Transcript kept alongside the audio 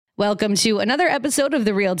Welcome to another episode of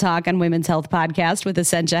the Real Talk on Women's Health podcast with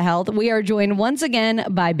Essentia Health. We are joined once again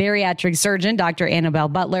by bariatric surgeon, Dr. Annabelle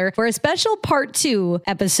Butler, for a special part 2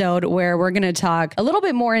 episode where we're going to talk a little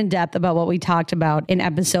bit more in depth about what we talked about in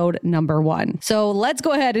episode number 1. So let's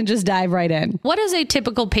go ahead and just dive right in. What is a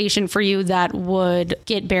typical patient for you that would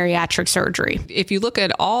get bariatric surgery? If you look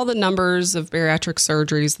at all the numbers of bariatric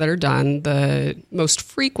surgeries that are done, the most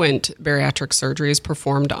frequent bariatric surgery is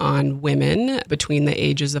performed on women between the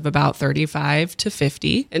ages of about 35 to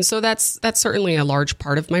 50. And so that's certainly a large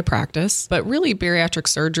part of my practice. But really, bariatric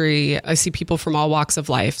surgery, I see people from all walks of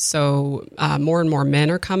life. So more and more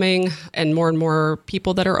men are coming and more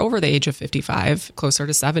people that are over the age of 55, closer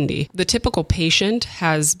to 70. The typical patient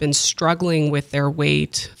has been struggling with their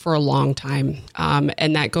weight for a long time.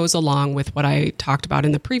 And that goes along with what I talked about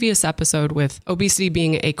in the previous episode with obesity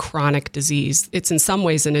being a chronic disease. It's in some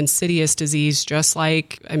ways an insidious disease, just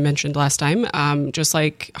like I mentioned last time, just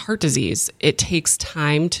like heart disease. It takes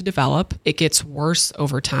time to develop. It gets worse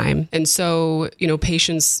over time. And so,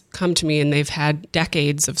 patients come to me and they've had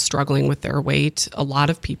decades of struggling with their weight. A lot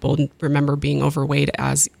of people remember being overweight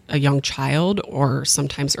as a young child or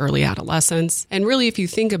sometimes early adolescence. And really, if you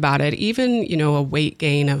think about it, even, a weight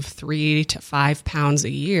gain of 3 to 5 pounds a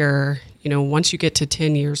year, once you get to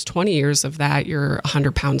 10 years, 20 years of that, you're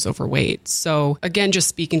 100 pounds overweight. So again, just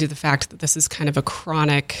speaking to the fact that this is kind of a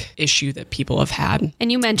chronic issue that people have had.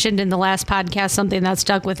 And you mentioned in the last podcast, something that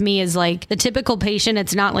stuck with me is like the typical patient,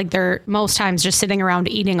 it's not like they're most times just sitting around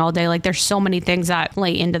eating all day. Like there's so many things that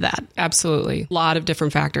play into that. Absolutely. A lot of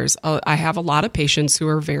different factors. I have a lot of patients who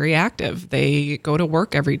are very active. They go to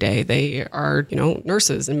work every day. They are,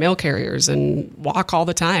 nurses and mail carriers and walk all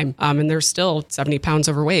the time. And they're still 70 pounds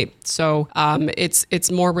overweight. So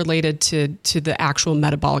it's more related to the actual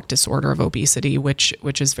metabolic disorder of obesity, which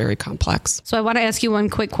is very complex. So I want to ask you one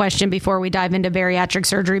quick question before we dive into bariatric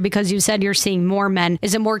surgery, because you said you're seeing more men.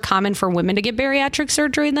 Is it more common for women to get bariatric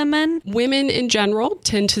surgery than men? Women in general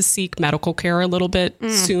tend to seek medical care a little bit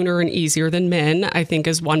sooner and easier than men, I think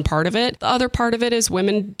is one part of it. The other part of it is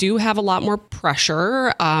women do have a lot more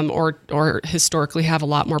pressure or historically have a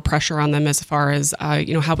lot more pressure on them as far as,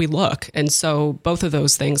 how we look. And so both of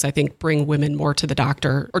those things, I think, bring women more to the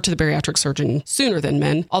doctor or to the bariatric surgeon sooner than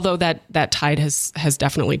men, although that tide has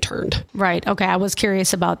definitely turned. Right. Okay. I was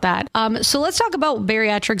curious about that. So let's talk about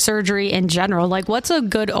bariatric surgery in general. Like what's a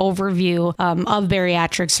good overview of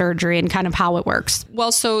bariatric surgery and kind of how it works?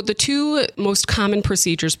 Well, so the two most common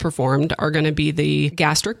procedures performed are going to be the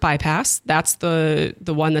gastric bypass. That's the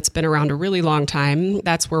one that's been around a really long time.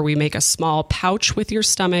 That's where we make a small pouch with your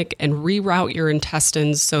stomach and reroute your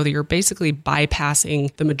intestines so that you're basically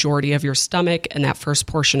bypassing the majority of your stomach and that first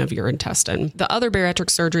portion of your intestine. The other bariatric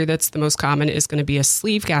surgery that's the most common is going to be a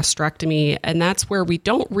sleeve gastrectomy, and that's where we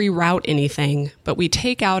don't reroute anything, but we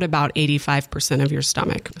take out about 85% of your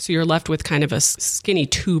stomach. So you're left with kind of a skinny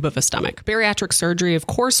tube of a stomach. Bariatric surgery, of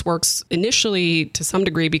course, works initially to some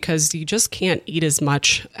degree because you just can't eat as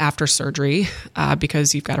much after surgery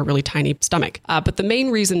because you've got a really tiny stomach. But the main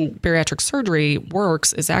reason bariatric surgery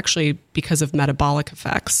works is actually because of metabolic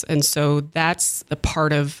effects. And so that's the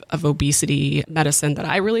part of obesity medicine that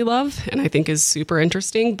I really love and I think is super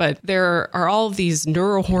interesting. But there are all of these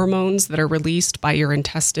neurohormones that are released by your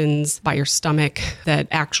intestines, by your stomach, that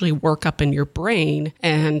actually work up in your brain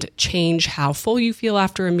and change how full you feel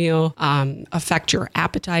after a meal, affect your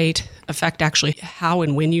appetite, affect actually how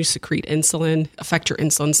and when you secrete insulin, affect your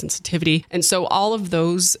insulin sensitivity. And so all of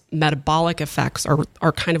those metabolic effects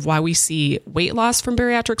are kind of why we see weight loss from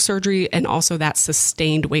bariatric surgery and also that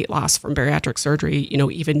sustained weight loss from bariatric surgery,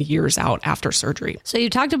 even years out after surgery. So you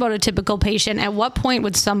talked about a typical patient. At what point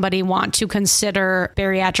would somebody want to consider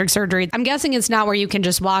bariatric surgery? I'm guessing it's not where you can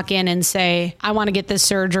just walk in and say, I want to get this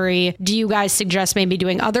surgery. Do you guys suggest maybe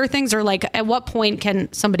doing other things? Or like at what point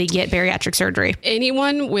can somebody get bariatric surgery?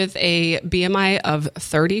 Anyone with a BMI of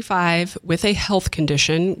 35 with a health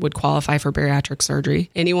condition would qualify for bariatric surgery.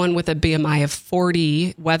 Anyone with a BMI of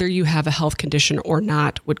 40, whether you have a health condition or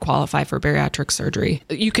not, would qualify for bariatric surgery.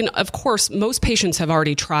 You can, of course, most patients have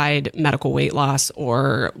already tried medical weight loss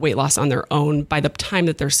or weight loss on their own by the time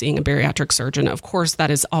that they're seeing a bariatric surgeon. Of course, that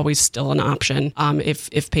is always still an option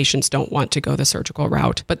if patients don't want to go the surgical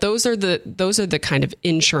route. But those are the kind of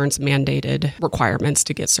insurance mandated requirements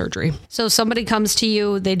to get surgery. So somebody comes to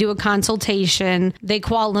you, they do a consultation, they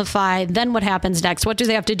qualify, then what happens next? What do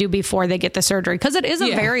they have to do before they get the surgery? Because it is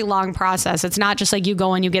a very long process. It's not just like you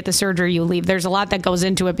go and you get the surgery, you leave. There's a lot that goes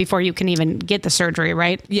into it before you can even get the surgery,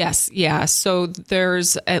 right? Yes. Yeah. So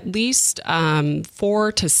there's at least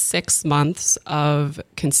 4 to 6 months of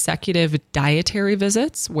consecutive dietary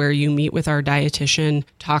visits where you meet with our dietitian,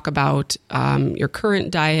 talk about your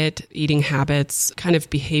current diet, eating habits, kind of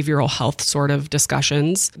behavioral health sort of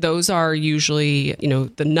discussions. Those are usually,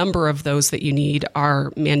 the number of those that you need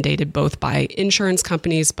are mandated both by insurance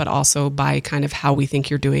companies, but also by kind of how we think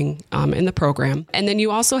you're doing in the program. And then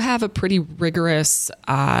you also have a pretty rigorous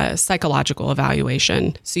psychological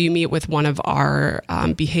evaluation. So you meet with one of our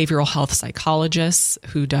behavioral health psychologists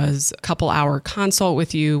who does a couple-hour consult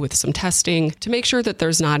with you with some testing to make sure that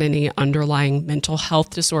there's not any underlying mental health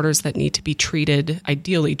disorders that need to be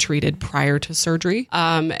ideally treated prior to surgery.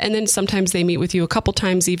 And then sometimes they meet with you a couple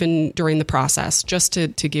times even during the process just to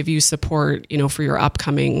give you support, for your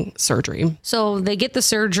upcoming surgery. So they get the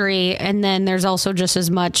surgery and then there's also just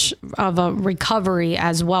as much of a recovery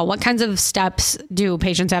as well. What kinds of steps do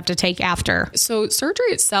patients have to take after? So surgery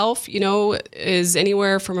itself, is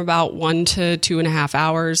anywhere from about 1 to 2.5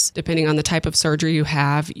 hours, depending on the type of surgery you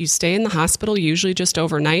have. You stay in the hospital usually just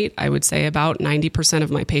overnight. I would say about 90%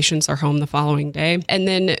 of my patients are home the following day. And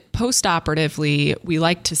then post-operatively, we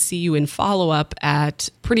like to see you in follow-up at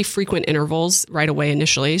pretty frequent intervals right away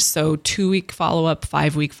initially. So 2-week follow-up,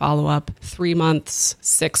 5-week follow-up, 3 months,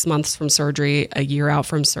 6 months from surgery, a year out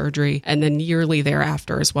from surgery, and then yearly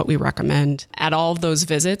thereafter is what we recommend. At all of those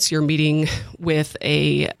visits, you're meeting with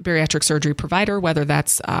a bariatric surgery provider, whether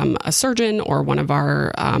that's a surgeon or one of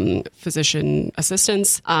our physician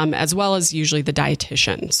assistants, as well as usually the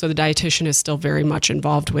dietitian. So the dietitian is still very much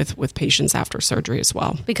involved with patients after surgery as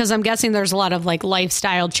well. Because I'm guessing there's a lot of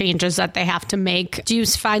lifestyle changes that they have to make. Do you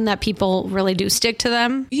find that people really do stick to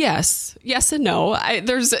them? Yes and no.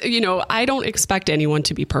 I don't expect anyone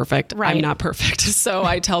to be perfect. Right. I'm not perfect. So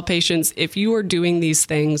I tell patients, if you are doing these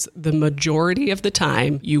things, the majority of the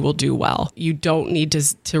time, you will do well. You don't need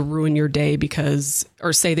to ruin your day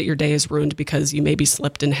or say that your day is ruined because you maybe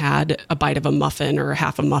slipped and had a bite of a muffin or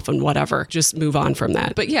half a muffin, whatever. Just move on from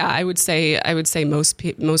that. But yeah, I would say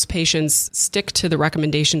most patients stick to the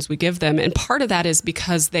recommendations we give them. And part of that is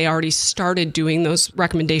because they already started doing those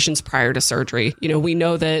recommendations prior to surgery. We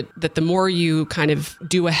know that the more you kind of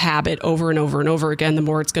do a habit over and over and over again, the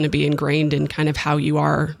more it's going to be ingrained in kind of how you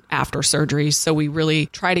are after surgery. So we really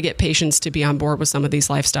try to get patients to be on board with some of these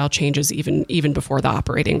lifestyle changes even before the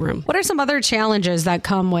operating room. What are some other challenges that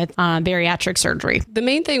come with bariatric surgery? The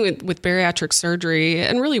main thing with bariatric surgery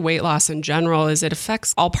and really weight loss in general is it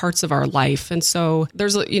affects all parts of our life. And so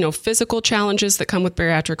there's, physical challenges that come with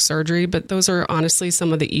bariatric surgery, but those are honestly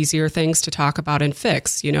some of the easier things to talk about and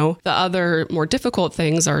fix. The other more difficult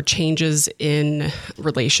things are changes in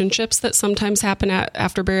relationships that sometimes happen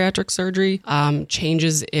after bariatric surgery,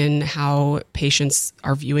 changes in how patients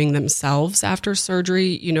are viewing themselves after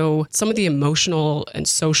surgery. Some of the emotional and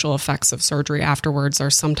social effects of surgery afterwards are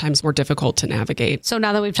sometimes more difficult to navigate. So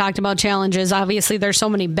now that we've talked about challenges, obviously there's so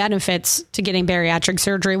many benefits to getting bariatric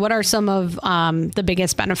surgery. What are some of the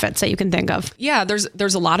biggest benefits that you can think of? Yeah,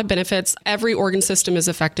 there's a lot of benefits. Every organ system is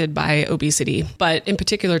affected by obesity, but in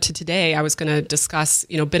particular to today, I was going to discuss,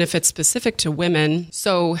 benefits specific to women.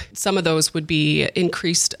 So some of those would be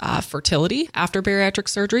increased fertility after bariatric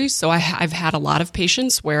surgery. So I've had a lot of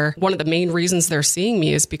patients where one of the main reasons they're seeing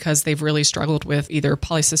me is because they've really struggled with either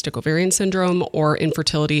polycystic ovarian syndrome or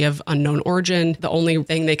infertility of unknown origin. The only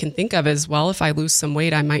thing they can think of is, well, if I lose some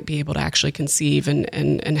weight, I might be able to actually conceive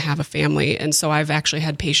and have a family. And so I've actually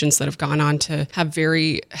had patients that have gone on to have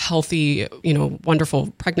very healthy,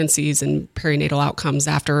 wonderful pregnancies and perinatal outcomes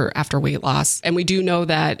after weight loss. And we do know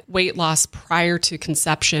that weight loss prior to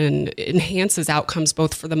conception enhances outcomes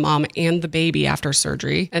both for the mom and the baby after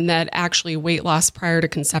surgery. And that actually weight loss prior to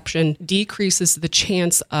conception decreases the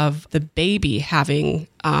chance of the baby having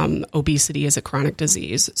obesity as a chronic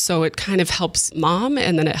disease. So it kind of helps mom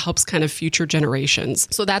and then it helps kind of future generations.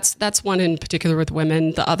 So that's one in particular with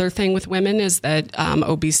women. The other thing with women is that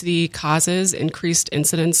obesity causes increased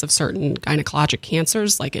incidence of certain gynecologic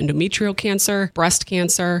cancers like endometrial cancer, breast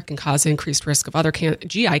cancer, can cause increased risk of other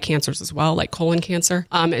GI cancers as well, like colon cancer.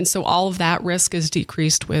 And so all of that risk is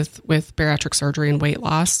decreased with bariatric surgery and weight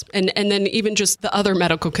loss. And then even just the other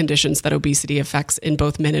medical conditions that obesity affects in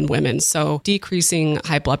both men and women. So decreasing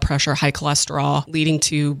high blood pressure, high cholesterol, leading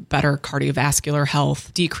to better cardiovascular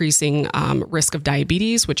health, decreasing risk of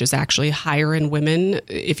diabetes, which is actually higher in women.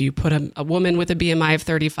 If you put a woman with a BMI of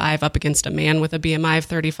 35 up against a man with a BMI of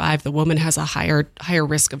 35, the woman has a higher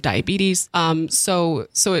risk of diabetes. So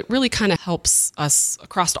it really kind of helps us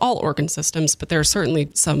across all organ systems, but there are certainly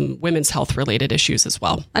some women's health related issues as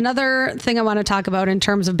well. Another thing I want to talk about in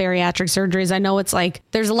terms of bariatric surgeries, I know it's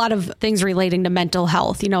there's a lot of things relating to mental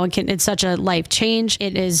health. It's such a life change.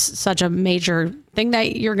 It is such a major thing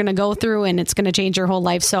that you're going to go through and it's going to change your whole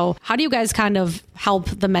life. So how do you guys kind of help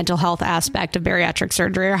the mental health aspect of bariatric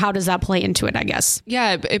surgery, or how does that play into it, I guess?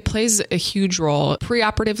 Yeah, it plays a huge role.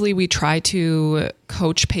 Preoperatively, we try to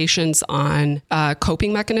coach patients on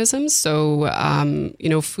coping mechanisms. So,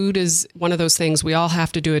 food is one of those things. We all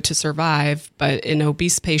have to do it to survive. But in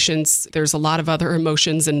obese patients, there's a lot of other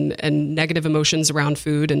emotions and negative emotions around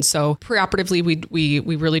food. And so preoperatively, we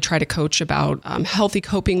really try to coach about healthy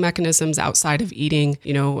coping mechanisms outside of eating,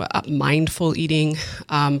 mindful eating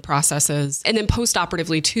processes. And then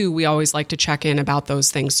postoperatively, too, we always like to check in about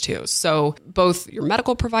those things, too. So both your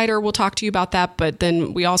medical provider will talk to you about that, but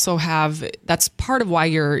then we also have, that's part of why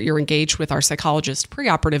you're engaged with our psychologist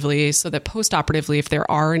preoperatively, so that postoperatively, if there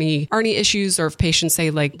are any issues, or if patients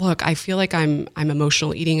say like, look, I feel like I'm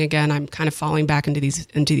emotional eating again, I'm kind of falling back into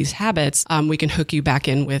these habits, we can hook you back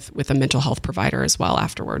in with a mental health provider as well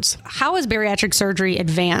afterwards. How has bariatric surgery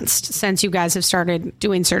advanced since you guys have started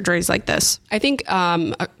doing surgeries like this? I think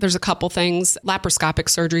there's a couple things. Laparoscopic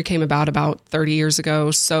surgery came about 30 years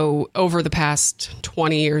ago. So over the past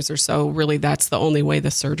 20 years or so, really that's the only way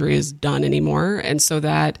the surgery is done anymore. And so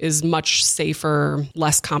that is much safer,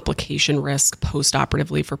 less complication risk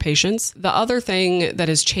postoperatively for patients. The other thing that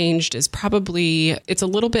has changed is probably it's a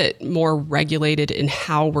little bit more regulated in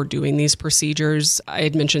how we're doing these procedures. I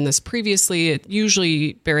had mentioned this previously.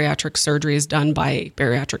 Usually bariatric surgery is done by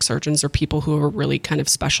bariatric surgeons or people who are really kind of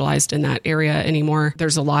specialized in that area anymore.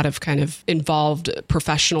 There's a lot of kind of involved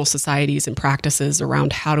professional societies and practices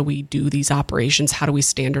around how do we do these operations? How do we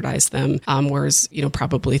standardize them? Whereas,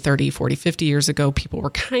 probably 30, 40, 50 years ago, people were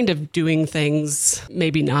kind of doing things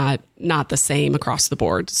maybe not the same across the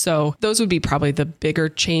board. So those would be probably the bigger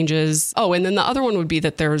changes. Oh, and then the other one would be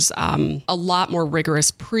that there's a lot more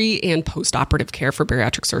rigorous pre and post-operative care for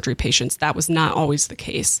bariatric surgery patients. That was not always the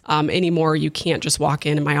case. Anymore, you can't just walk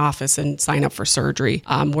in my office and sign up for surgery.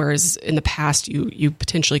 Whereas in the past, you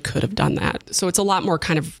potentially could have done that. So it's a lot more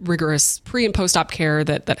kind of rigorous pre and post-op care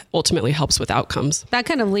that ultimately helps with outcomes. That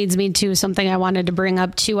kind of leads me to something I wanted to bring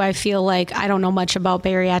up too. I feel like I don't know much about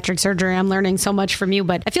bariatric surgery. I'm learning so much from you,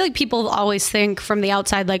 but I feel like people always think from the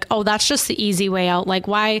outside, like, oh, that's just the easy way out. Like,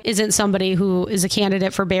 why isn't somebody who is a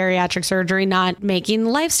candidate for bariatric surgery not making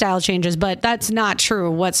lifestyle changes? But that's not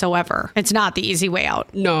true whatsoever. It's not the easy way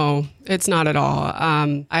out. No, it's not at all.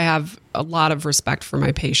 I have a lot of respect for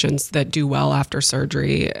my patients that do well after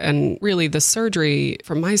surgery. And really the surgery,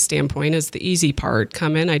 from my standpoint, is the easy part.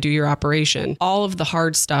 Come in, I do your operation. All of the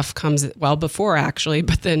hard stuff comes well before actually,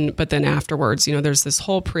 but then afterwards, there's this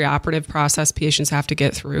whole preoperative process patients have to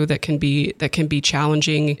get through that can be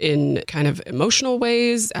challenging in kind of emotional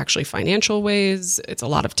ways, actually financial ways. It's a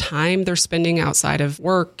lot of time they're spending outside of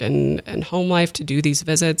work and home life to do these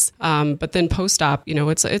visits. But then post-op,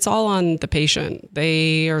 it's all on the patient.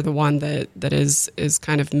 They are the one that is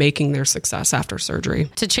kind of making their success after surgery.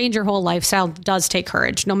 To change your whole lifestyle does take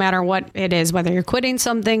courage, no matter what it is, whether you're quitting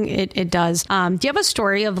something, it does. Do you have a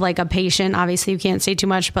story of like a patient, obviously you can't say too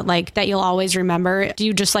much, but like that you'll always remember? Do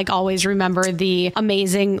you just like always remember the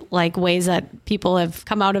amazing like ways that people have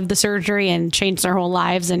come out of the surgery and changed their whole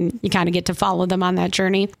lives and you kind of get to follow them on that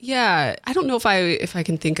journey? Yeah. I don't know if I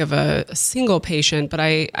can think of a single patient, but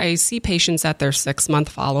I see patients at their 6-month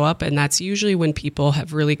follow-up, and that's usually when people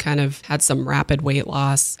have really kind of had some rapid weight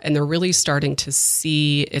loss and they're really starting to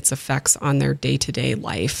see its effects on their day-to-day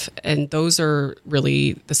life. And those are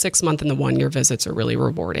really, the 6-month and the 1-year visits are really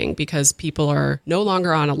rewarding because people are no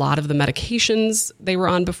longer on a lot of the medications they were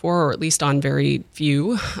on before, or at least on very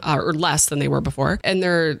few or less than they were before. And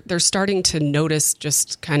they're starting to notice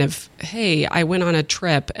just kind of, hey, I went on a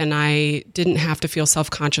trip and I didn't have to feel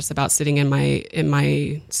self-conscious about sitting in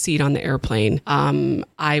my seat on the airplane.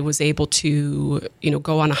 I was able to,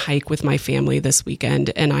 go on a hike with my family this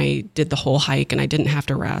weekend and I did the whole hike and I didn't have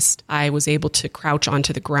to rest. I was able to crouch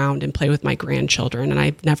onto the ground and play with my grandchildren, and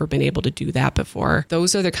I've never been able to do that before.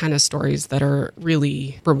 Those are the kind of stories that are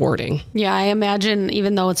really rewarding. Yeah, I imagine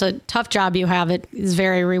even though it's a tough job you have, it is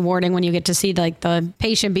very rewarding when you get to see like the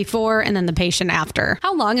patient before and then the patient after.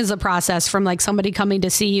 How long is the process from like somebody coming to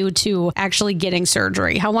see you to actually getting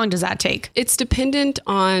surgery? How long does that take? It's dependent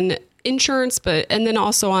on insurance, and then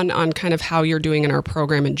also on kind of how you're doing in our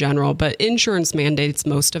program in general, but insurance mandates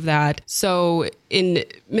most of that. So In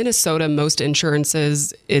Minnesota, most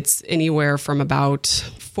insurances, it's anywhere from about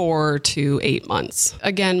 4 to 8 months.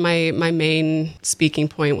 Again, my main speaking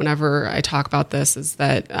point whenever I talk about this is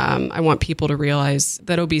that I want people to realize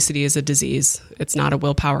that obesity is a disease. It's not a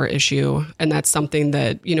willpower issue. And that's something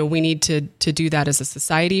that, we need to do that as a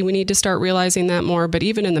society. We need to start realizing that more. But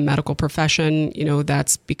even in the medical profession,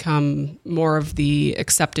 that's become more of the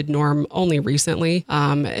accepted norm only recently.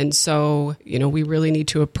 And so, we really need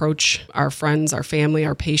to approach our friends, our family,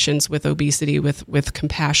 our patients with obesity with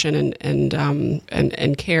compassion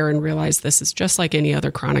and care, and realize this is just like any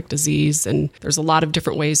other chronic disease. And there's a lot of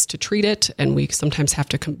different ways to treat it. And we sometimes have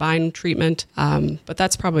to combine treatment. But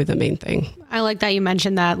that's probably the main thing. I like that you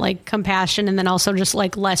mentioned that, like compassion, and then also just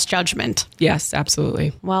like less judgment. Yes,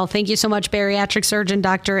 absolutely. Well, thank you so much, bariatric surgeon,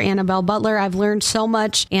 Dr. Annabelle Butler. I've learned so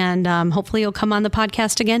much, and hopefully you'll come on the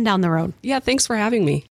podcast again down the road. Yeah, thanks for having me.